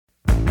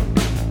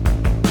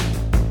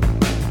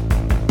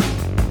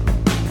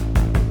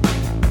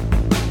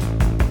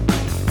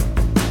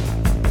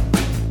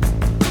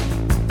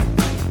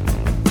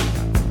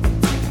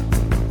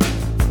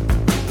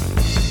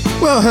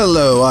Well,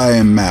 hello, I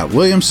am Matt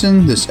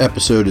Williamson. This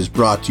episode is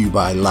brought to you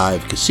by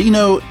Live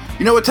Casino.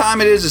 You know what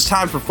time it is? It's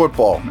time for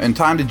football and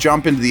time to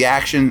jump into the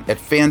action at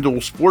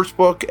FanDuel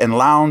Sportsbook and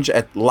lounge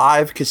at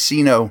Live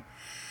Casino.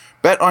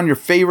 Bet on your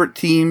favorite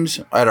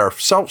teams at our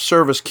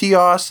self-service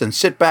kiosks and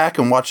sit back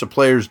and watch the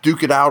players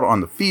duke it out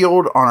on the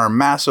field on our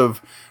massive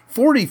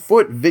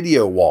 40-foot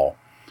video wall.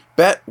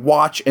 Bet,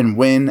 watch, and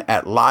win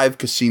at Live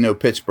Casino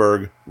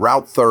Pittsburgh,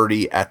 Route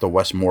 30 at the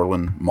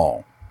Westmoreland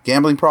Mall.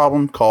 Gambling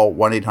problem? Call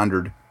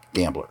 1-800-GAMBLER.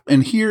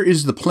 And here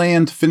is the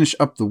plan to finish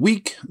up the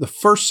week. The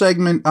first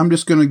segment, I'm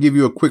just going to give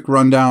you a quick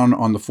rundown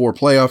on the 4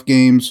 playoff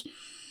games.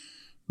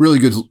 Really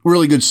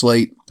good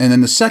slate. And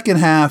then the second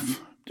half,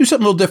 do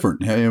something a little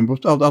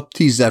different. I'll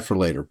tease that for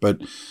later. But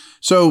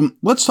so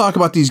let's talk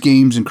about these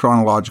games in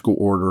chronological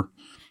order.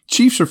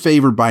 Chiefs are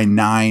favored by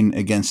 9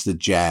 against the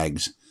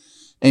Jags.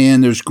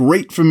 And there's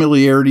great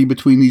familiarity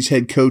between these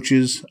head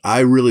coaches. I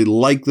really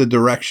like the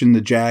direction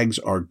the Jags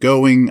are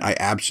going. I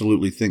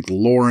absolutely think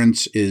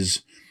Lawrence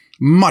is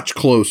much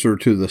closer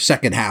to the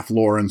second half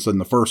Lawrence than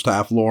the first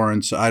half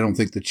Lawrence. I don't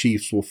think the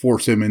Chiefs will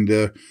force him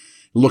into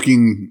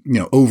looking,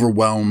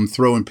 overwhelmed,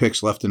 throwing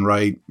picks left and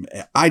right.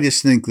 I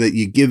just think that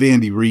you give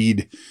Andy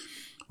Reid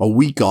a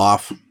week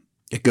off,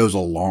 it goes a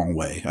long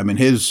way. I mean,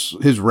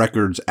 his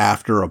records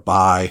after a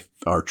bye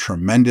are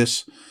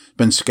tremendous.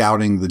 Been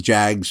scouting the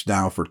Jags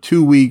now for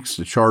 2 weeks,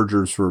 the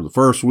Chargers for the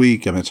first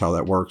week. I mean, that's how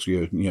that works.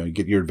 You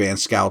get your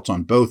advanced scouts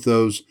on both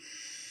those.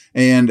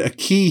 And a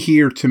key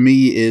here to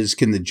me is,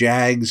 can the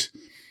Jags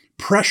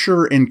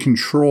pressure and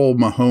control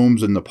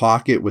Mahomes in the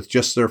pocket with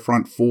just their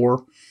front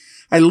 4?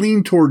 I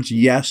lean towards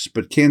yes,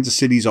 but Kansas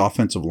City's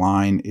offensive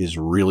line is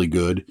really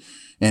good.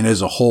 And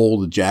as a whole,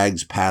 the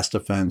Jags' pass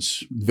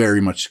defense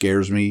very much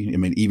scares me. I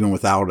mean, even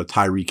without a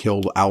Tyreek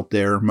Hill out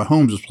there,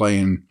 Mahomes is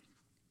playing,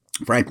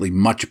 frankly,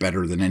 much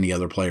better than any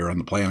other player on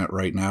the planet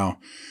right now.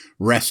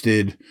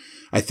 Rested.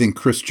 I think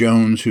Chris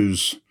Jones,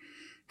 who's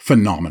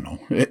phenomenal.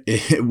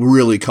 It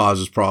really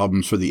causes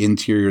problems for the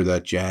interior of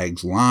that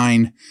Jags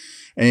line.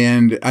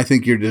 And I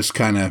think you're just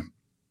kind of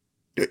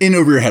in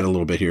over your head a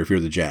little bit here if you're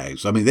the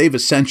Jags. I mean, they've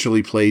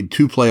essentially played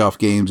 2 playoff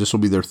games. This will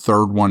be their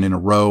 3rd one in a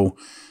row.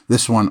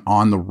 This one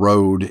on the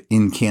road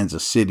in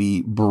Kansas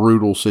City.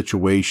 Brutal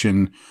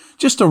situation.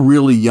 Just a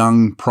really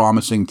young,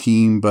 promising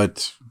team,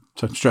 but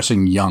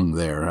stressing young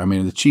there. I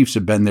mean, the Chiefs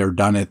have been there,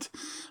 done it.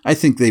 I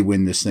think they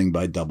win this thing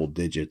by double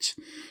digits.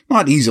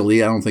 Not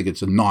easily. I don't think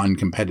it's a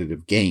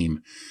non-competitive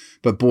game.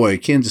 But boy,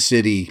 Kansas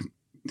City,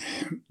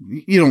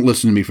 you don't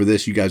listen to me for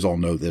this. You guys all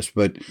know this.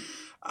 But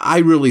I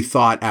really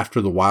thought after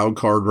the wild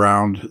card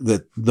round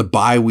that the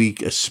bye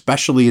week,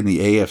 especially in the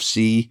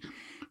AFC,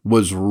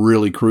 was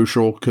really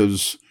crucial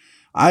because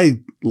I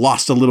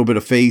lost a little bit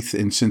of faith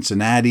in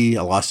Cincinnati.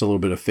 I lost a little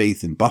bit of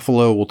faith in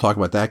Buffalo. We'll talk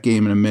about that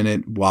game in a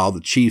minute, while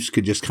the Chiefs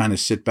could just kind of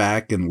sit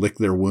back and lick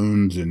their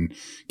wounds and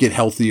get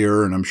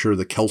healthier. And I'm sure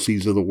the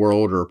Kelseys of the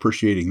world are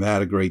appreciating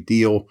that a great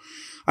deal.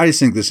 I just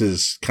think this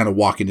is kind of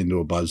walking into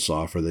a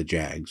buzzsaw for the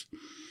Jags.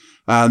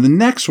 The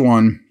next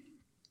one,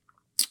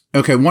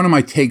 okay, one of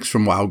my takes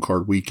from Wild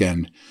Card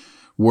Weekend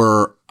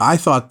were I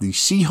thought the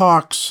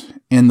Seahawks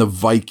and the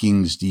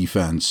Vikings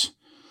defense,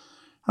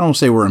 I don't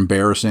say we're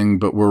embarrassing,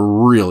 but we're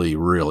really,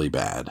 really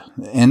bad.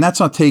 And that's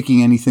not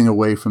taking anything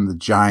away from the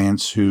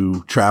Giants,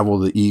 who travel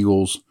the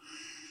Eagles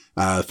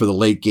for the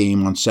late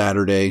game on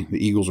Saturday.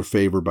 The Eagles are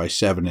favored by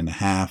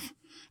 7.5.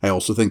 I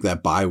also think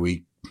that bye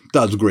week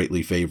does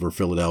greatly favor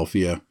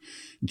Philadelphia.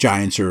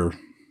 Giants are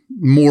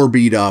more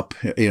beat up,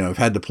 have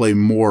had to play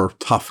more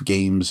tough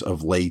games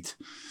of late,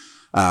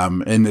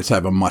 and just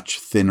have a much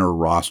thinner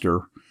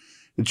roster.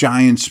 The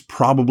Giants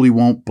probably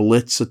won't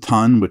blitz a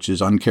ton, which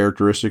is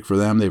uncharacteristic for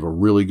them. They have a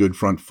really good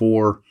front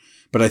 4,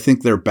 but I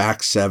think their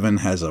back 7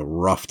 has a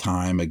rough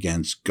time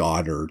against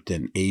Goddard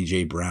and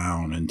A.J.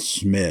 Brown and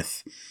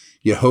Smith.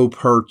 You hope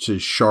Hurts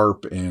is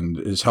sharp and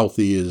as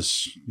healthy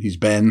as he's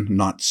been.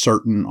 Not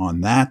certain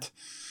on that.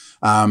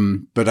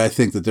 But I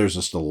think that there's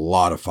just a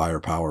lot of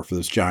firepower for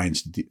this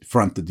Giants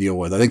front to deal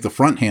with. I think the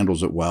front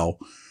handles it well,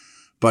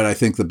 but I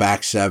think the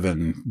back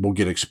 7 will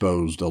get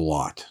exposed a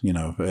lot.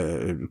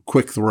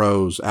 Quick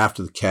throws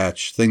after the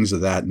catch, things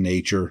of that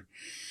nature.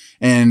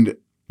 And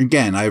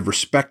again, I have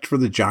respect for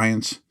the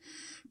Giants,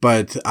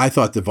 but I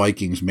thought the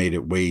Vikings made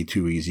it way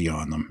too easy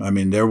on them. I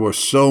mean, there were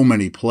so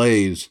many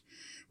plays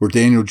where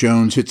Daniel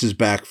Jones hits his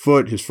back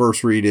foot, his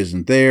first read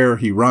isn't there,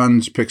 he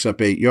runs, picks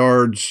up 8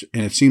 yards,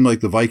 and it seemed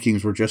like the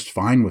Vikings were just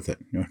fine with it.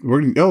 You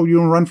want to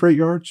run for 8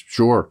 yards?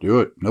 Sure,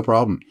 do it, no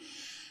problem.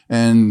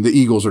 And the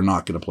Eagles are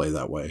not going to play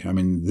that way. I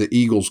mean, the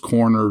Eagles'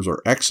 corners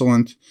are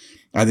excellent.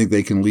 I think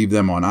they can leave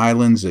them on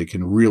islands. They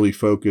can really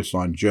focus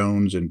on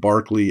Jones and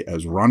Barkley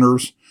as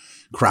runners,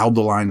 crowd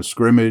the line of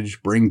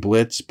scrimmage, bring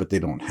blitz, but they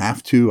don't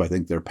have to. I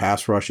think their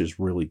pass rush is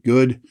really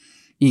good.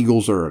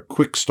 Eagles are a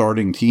quick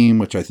starting team,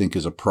 which I think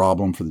is a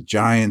problem for the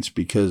Giants,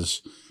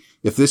 because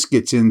if this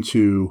gets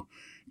into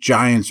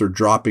Giants are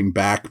dropping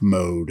back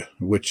mode,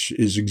 which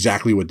is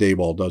exactly what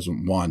Daboll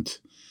doesn't want,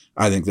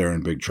 I think they're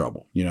in big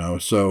trouble,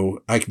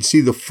 So I can see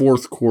the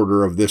fourth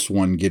quarter of this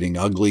one getting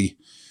ugly.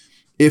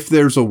 If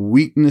there's a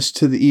weakness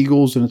to the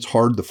Eagles, and it's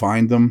hard to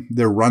find them,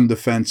 their run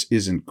defense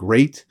isn't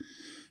great.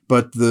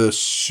 But the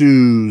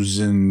Sues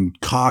and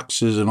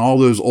Coxes and all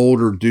those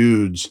older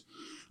dudes,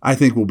 I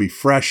think will be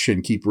fresh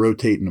and keep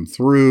rotating them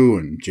through,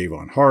 and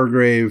Javon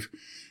Hargrave.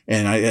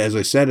 And as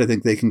I said, I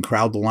think they can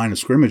crowd the line of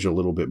scrimmage a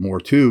little bit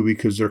more too,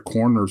 because their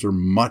corners are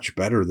much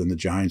better than the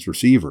Giants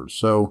receivers.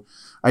 So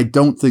I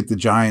don't think the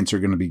Giants are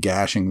going to be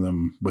gashing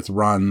them with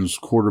runs,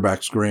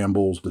 quarterback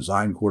scrambles,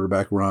 design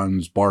quarterback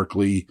runs,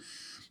 Barkley.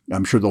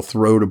 I'm sure they'll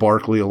throw to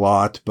Barkley a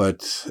lot,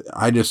 but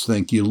I just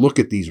think you look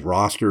at these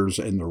rosters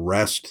and the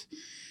rest,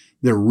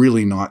 they're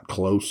really not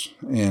close.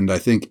 And I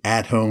think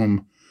at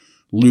home,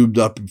 lubed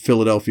up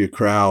Philadelphia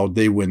crowd,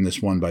 they win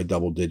this one by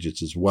double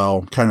digits as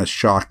well. Kind of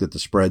shocked that the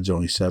spread's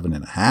only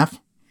 7.5.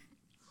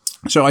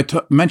 So I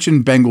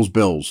mentioned Bengals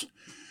Bills.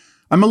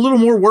 I'm a little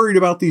more worried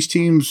about these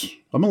teams.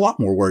 I'm a lot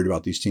more worried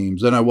about these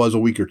teams than I was a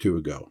week or two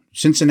ago.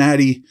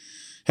 Cincinnati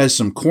has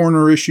some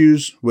corner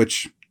issues,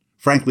 which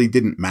frankly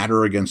didn't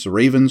matter against the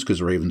Ravens because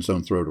the Ravens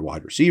don't throw to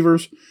wide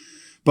receivers.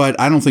 But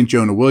I don't think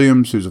Jonah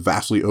Williams, who's a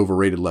vastly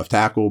overrated left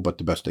tackle, but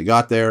the best they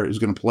got there, is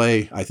going to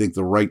play. I think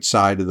the right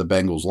side of the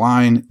Bengals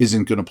line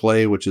isn't going to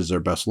play, which is their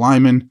best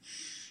lineman.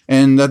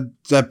 And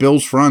that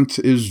Bills front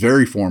is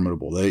very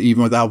formidable.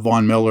 Even without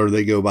Von Miller,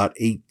 they go about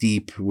 8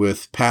 deep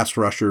with pass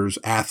rushers,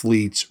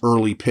 athletes,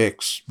 early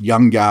picks,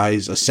 young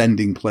guys,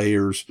 ascending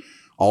players,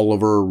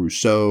 Oliver,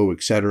 Rousseau,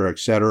 et cetera, et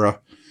cetera.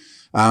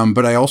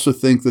 But I also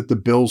think that the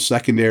Bills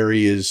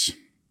secondary is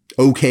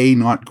okay,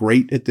 not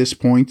great at this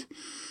point.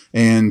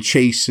 And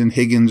Chase and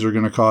Higgins are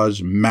going to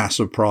cause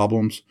massive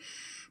problems.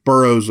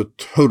 Burrow's a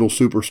total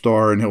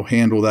superstar, and he'll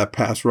handle that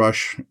pass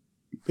rush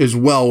as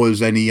well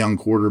as any young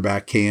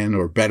quarterback can,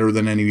 or better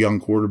than any young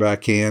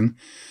quarterback can.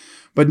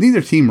 But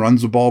neither team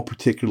runs the ball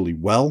particularly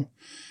well.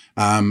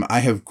 I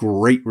have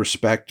great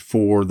respect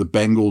for the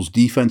Bengals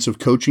defensive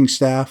coaching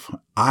staff.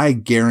 I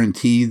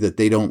guarantee that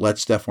they don't let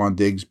Stephon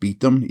Diggs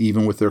beat them,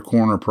 even with their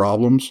corner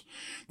problems,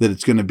 that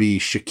it's going to be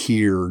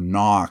Shakir,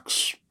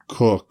 Knox,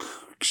 Cook,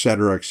 et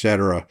cetera, et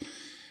cetera.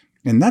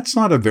 And that's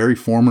not a very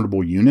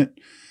formidable unit.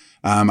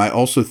 I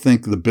also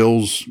think the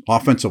Bills'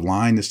 offensive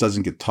line, this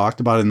doesn't get talked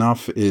about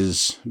enough,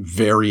 is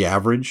very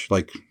average,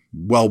 like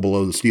well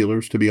below the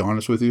Steelers, to be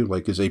honest with you,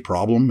 like is a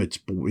problem. It's,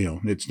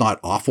 it's not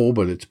awful,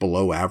 but it's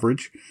below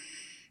average.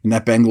 And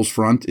that Bengals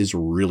front is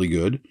really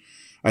good.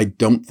 I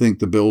don't think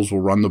the Bills will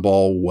run the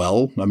ball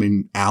well. I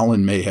mean,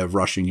 Allen may have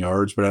rushing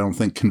yards, but I don't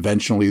think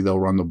conventionally they'll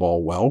run the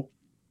ball well.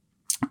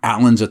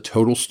 Allen's a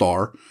total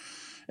star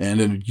and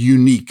a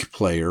unique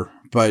player,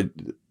 but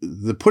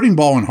the putting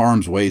ball in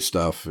harm's way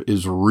stuff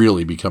is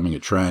really becoming a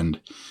trend.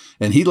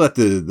 And he let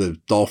the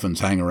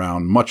Dolphins hang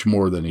around much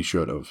more than he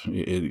should have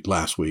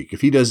last week.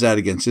 If he does that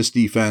against this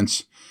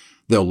defense,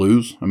 they'll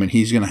lose. I mean,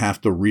 he's going to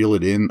have to reel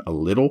it in a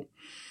little.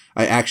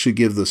 I actually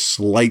give the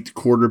slight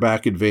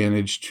quarterback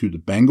advantage to the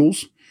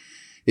Bengals.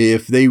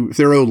 If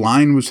their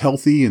O-line was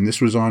healthy and this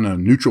was on a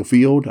neutral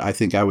field, I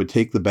think I would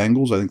take the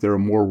Bengals. I think they're a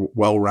more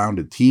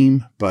well-rounded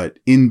team. But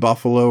in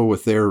Buffalo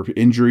with their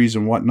injuries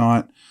and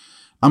whatnot,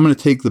 I'm going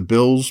to take the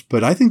Bills.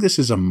 But I think this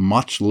is a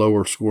much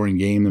lower scoring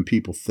game than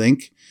people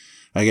think.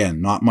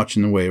 Again, not much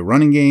in the way of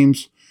running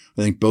games.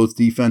 I think both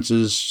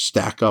defenses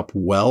stack up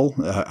well.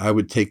 I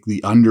would take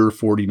the under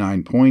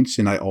 49 points,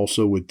 and I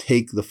also would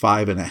take the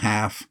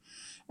 5.5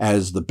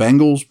 as the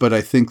Bengals, but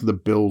I think the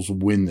Bills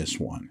win this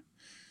one.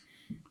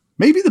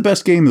 Maybe the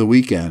best game of the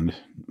weekend.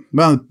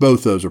 Well,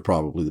 both those are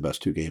probably the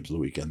best two games of the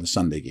weekend, the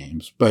Sunday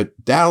games.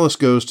 But Dallas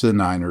goes to the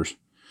Niners.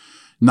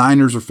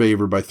 Niners are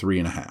favored by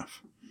 3.5.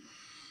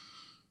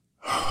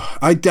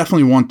 I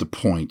definitely want the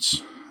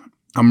points.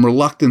 I'm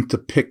reluctant to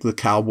pick the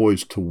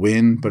Cowboys to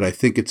win, but I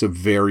think it's a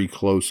very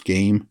close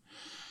game.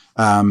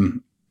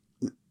 I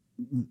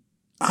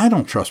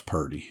don't trust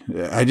Purdy.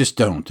 I just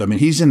don't. I mean,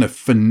 he's in a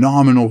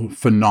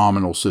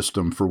phenomenal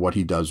system for what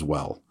he does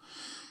well.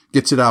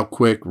 Gets it out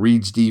quick,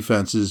 reads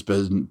defenses,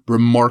 been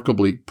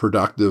remarkably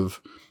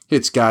productive,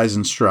 hits guys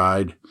in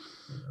stride.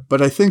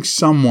 But I think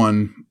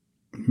someone,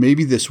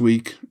 maybe this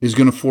week, is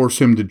going to force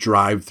him to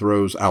drive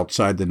throws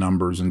outside the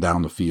numbers and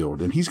down the field.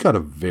 And he's got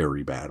a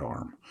very bad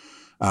arm.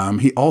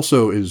 He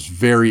also is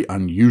very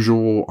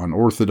unusual,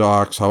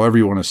 unorthodox, however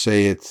you want to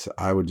say it.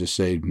 I would just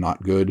say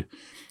not good.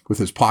 With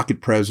his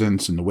pocket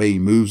presence and the way he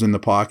moves in the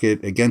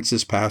pocket against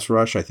this pass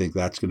rush, I think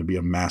that's going to be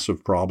a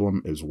massive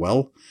problem as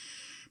well.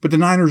 But the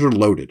Niners are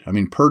loaded. I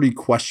mean, Purdy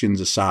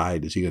questions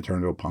aside, is he going to turn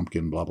into a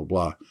pumpkin, blah, blah,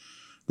 blah.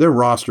 Their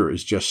roster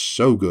is just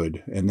so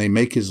good, and they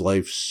make his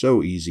life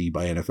so easy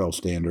by NFL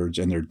standards,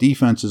 and their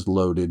defense is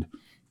loaded.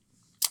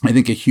 I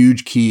think a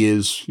huge key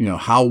is,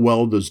 how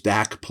well does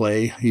Dak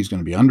play? He's going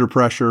to be under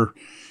pressure,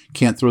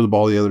 can't throw the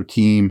ball to the other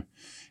team.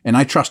 And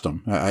I trust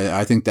him.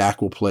 I think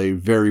Dak will play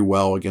very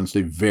well against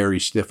a very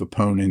stiff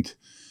opponent.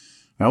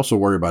 I also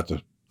worry about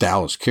the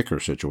Dallas kicker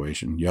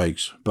situation.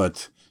 Yikes.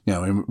 But,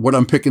 what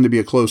I'm picking to be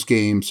a close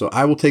game. So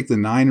I will take the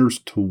Niners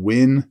to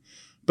win,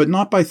 but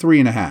not by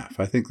 3.5.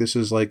 I think this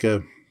is like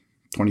a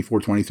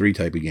 24-23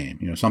 type of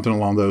game, something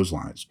along those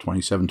lines,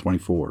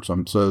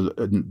 27-24. So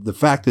the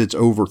fact that it's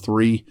over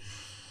 3,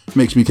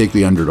 makes me take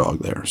the underdog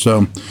there.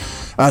 So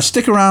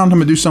stick around. I'm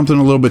going to do something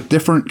a little bit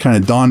different. Kind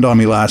of dawned on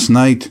me last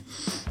night.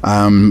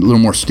 A little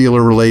more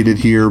Steeler related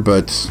here,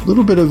 but a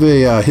little bit of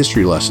a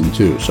history lesson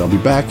too. So I'll be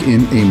back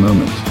in a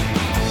moment.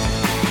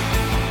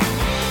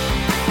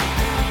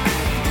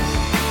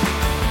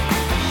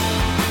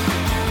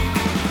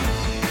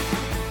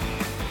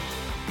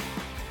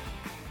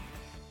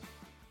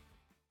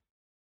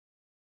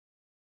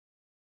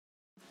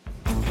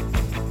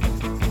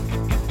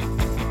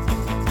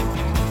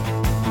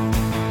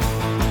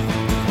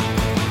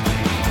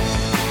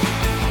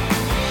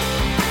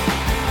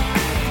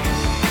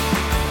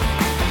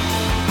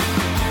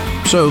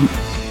 So,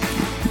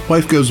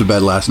 wife goes to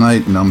bed last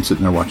night, and I'm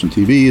sitting there watching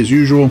TV as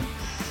usual.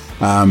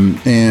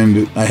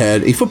 And I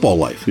had a football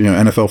life.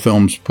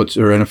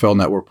 NFL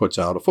Network puts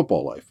out a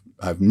football life.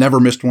 I've never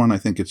missed one. I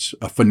think it's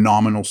a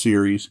phenomenal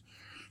series.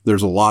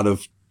 There's a lot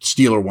of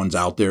Steeler ones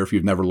out there. If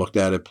you've never looked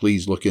at it,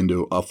 please look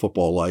into a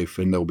football life,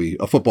 and there'll be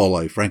a football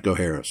life, Franco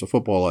Harris, a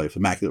football life,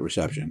 Immaculate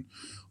Reception,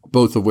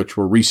 both of which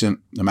were recent.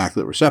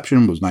 Immaculate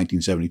Reception was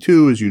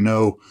 1972, as you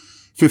know,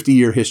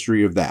 50-year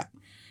history of that.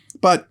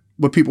 But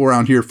what people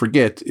around here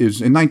forget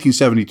is in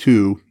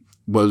 1972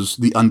 was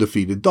the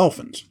undefeated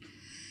Dolphins.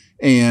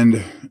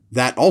 And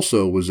that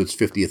also was its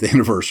 50th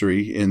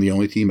anniversary and the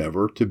only team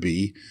ever to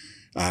be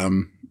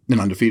an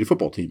undefeated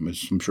football team,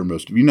 as I'm sure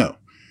most of you know.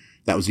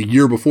 That was a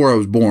year before I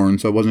was born,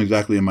 so I wasn't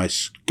exactly in my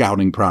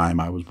scouting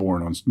prime. I was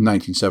born on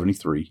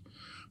 1973.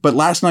 But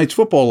last night's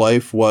football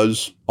life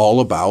was all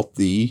about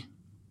the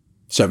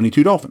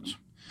 72 Dolphins.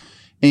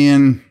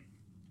 And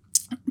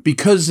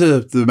because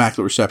the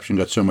Immaculate Reception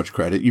got so much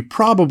credit, you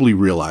probably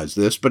realize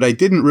this, but I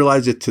didn't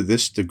realize it to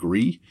this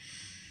degree.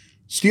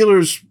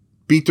 Steelers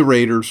beat the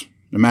Raiders,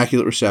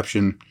 Immaculate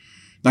Reception,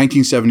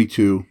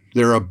 1972.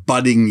 They're a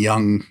budding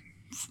young,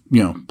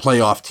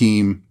 playoff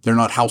team. They're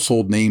not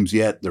household names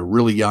yet. They're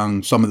really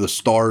young. Some of the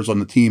stars on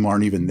the team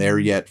aren't even there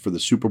yet for the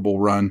Super Bowl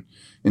run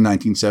in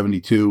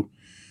 1972.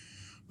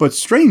 But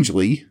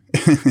strangely,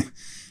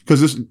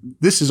 because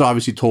this is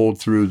obviously told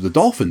through the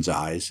Dolphins'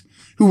 eyes,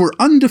 who were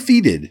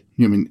undefeated.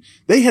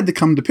 They had to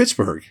come to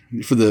Pittsburgh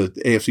for the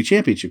AFC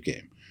Championship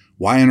game.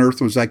 Why on earth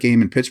was that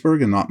game in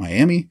Pittsburgh and not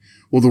Miami?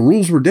 Well, the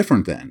rules were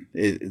different then.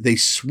 They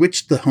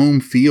switched the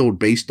home field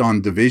based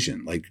on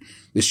division. Like,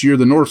 this year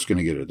the North's going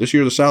to get it. This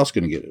year the South's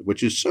going to get it,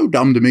 which is so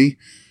dumb to me.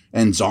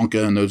 And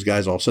Zonka and those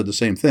guys all said the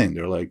same thing.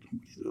 They're like,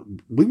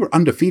 we were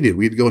undefeated.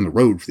 We had to go on the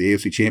road for the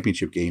AFC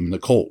Championship game in the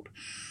cold.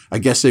 I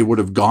guess they would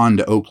have gone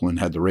to Oakland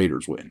had the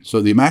Raiders win.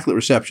 So the Immaculate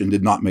Reception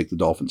did not make the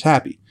Dolphins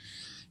happy.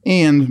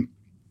 And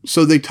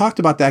so they talked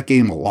about that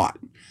game a lot.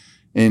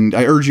 And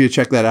I urge you to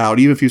check that out,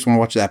 even if you just want to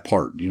watch that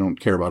part. You don't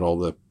care about all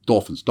the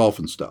Dolphins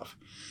stuff.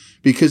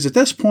 Because at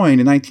this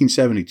point in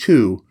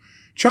 1972,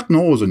 Chuck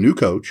Noll was a new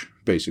coach,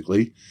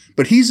 basically,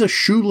 but he's a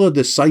Shula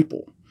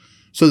disciple.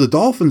 So the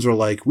Dolphins are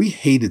like, we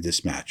hated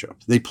this matchup.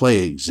 They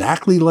play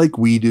exactly like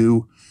we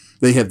do.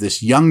 They have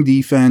this young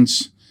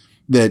defense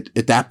that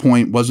at that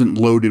point wasn't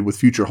loaded with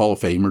future Hall of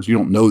Famers. You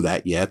don't know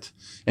that yet.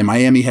 And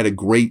Miami had a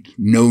great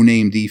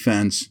no-name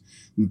defense.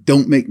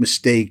 Don't make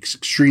mistakes,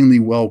 extremely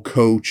well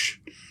coached.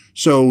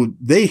 So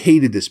they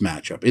hated this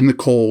matchup in the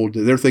cold.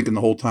 They're thinking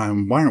the whole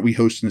time, why aren't we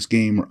hosting this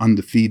game? We're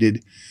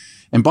undefeated.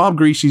 And Bob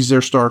Greasy's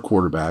their star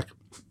quarterback,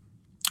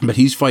 but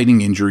he's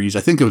fighting injuries. I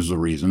think it was the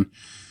reason.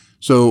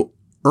 So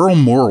Earl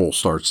Morrall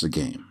starts the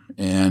game,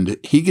 and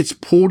he gets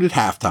pulled at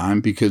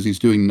halftime because he's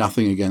doing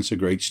nothing against a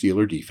great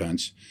Steeler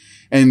defense.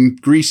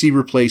 And Greasy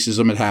replaces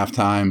him at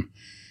halftime.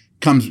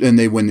 Comes and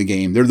they win the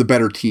game. They're the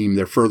better team.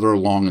 They're further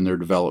along in their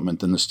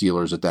development than the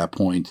Steelers at that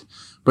point.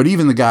 But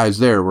even the guys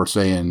there were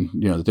saying,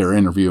 that they're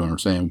interviewing, were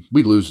saying,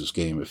 we lose this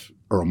game if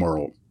Earl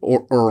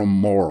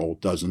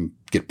Morrall doesn't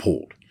get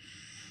pulled.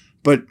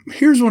 But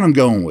here's what I'm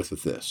going with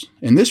this.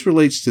 And this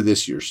relates to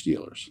this year's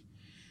Steelers.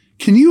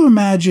 Can you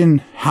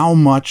imagine how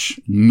much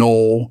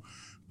Noll,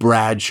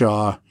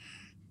 Bradshaw,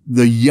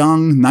 the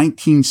young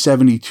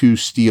 1972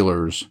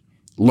 Steelers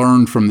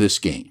learned from this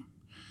game?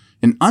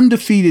 An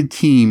undefeated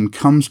team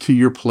comes to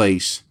your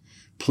place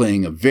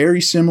playing a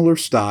very similar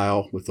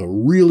style with a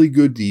really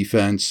good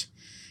defense,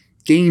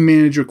 game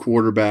manager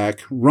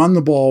quarterback, run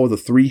the ball with a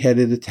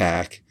three-headed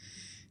attack,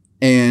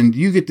 and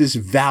you get this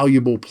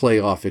valuable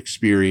playoff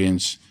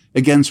experience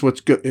against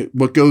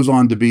what goes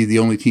on to be the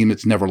only team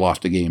that's never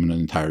lost a game in an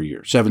entire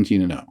year,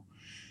 17-0.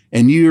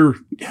 And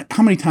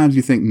how many times do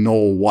you think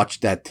Noll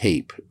watched that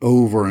tape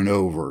over and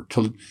over?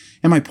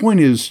 And my point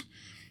is,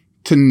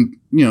 to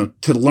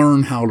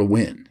learn how to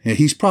win. And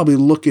he's probably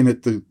looking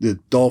at the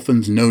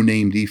Dolphins'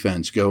 no-name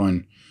defense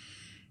going,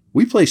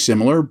 we play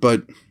similar,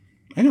 but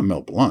I got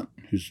Mel Blount.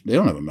 They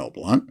don't have a Mel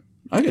Blount.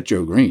 I got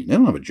Joe Green. They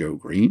don't have a Joe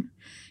Green.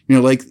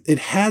 It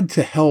had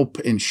to help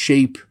and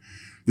shape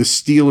the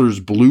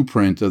Steelers'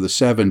 blueprint of the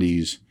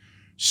 70s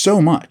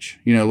so much.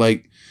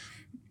 To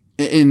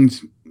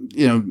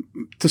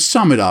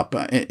sum it up,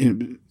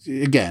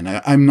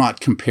 again, I'm not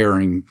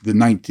comparing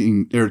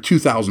the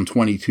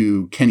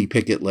 2022 Kenny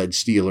Pickett-led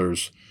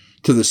Steelers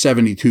to the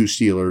 72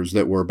 Steelers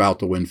that were about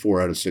to win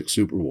 4 out of 6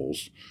 Super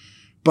Bowls.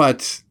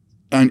 But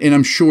and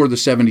I'm sure the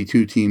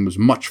 72 team was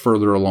much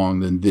further along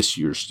than this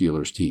year's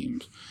Steelers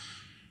teams.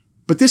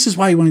 But this is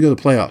why you want to go to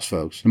the playoffs,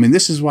 folks. I mean,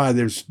 this is why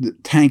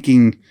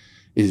tanking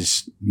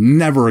is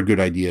never a good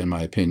idea, in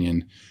my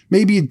opinion.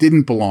 Maybe it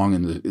didn't belong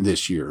in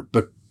this year,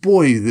 but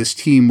boy, this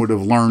team would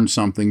have learned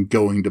something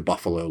going to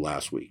Buffalo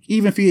last week.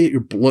 Even if you get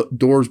your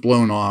doors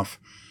blown off,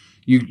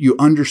 you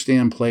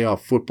understand playoff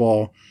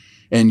football,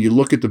 and you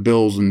look at the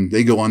Bills and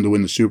they go on to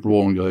win the Super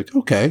Bowl, and you're like,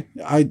 okay,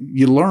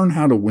 you learn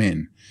how to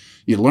win.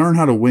 You learn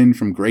how to win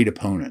from great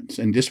opponents.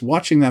 And just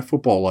watching that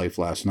football life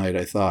last night,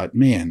 I thought,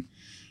 man,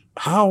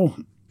 how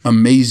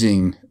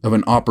amazing of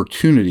an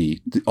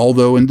opportunity,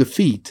 although in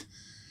defeat,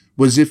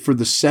 was it for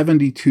the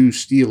 72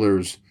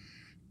 Steelers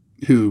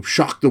who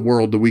shocked the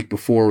world the week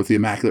before with the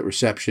Immaculate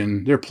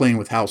Reception. They're playing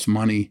with house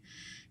money,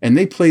 and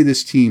they play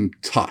this team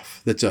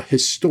tough. That's a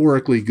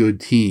historically good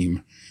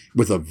team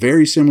with a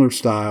very similar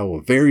style,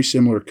 a very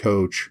similar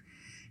coach,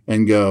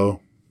 and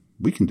go,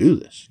 we can do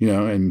this,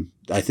 and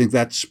I think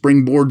that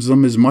springboards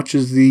them as much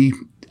as the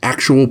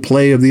actual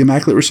play of the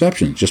Immaculate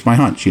Reception. Just my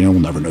hunch, we'll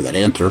never know that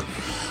answer.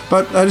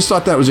 But I just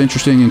thought that was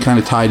interesting and kind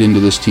of tied into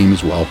this team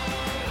as well.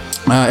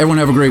 Everyone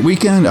have a great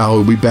weekend.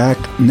 I'll be back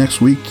next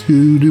week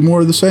to do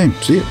more of the same.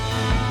 See you.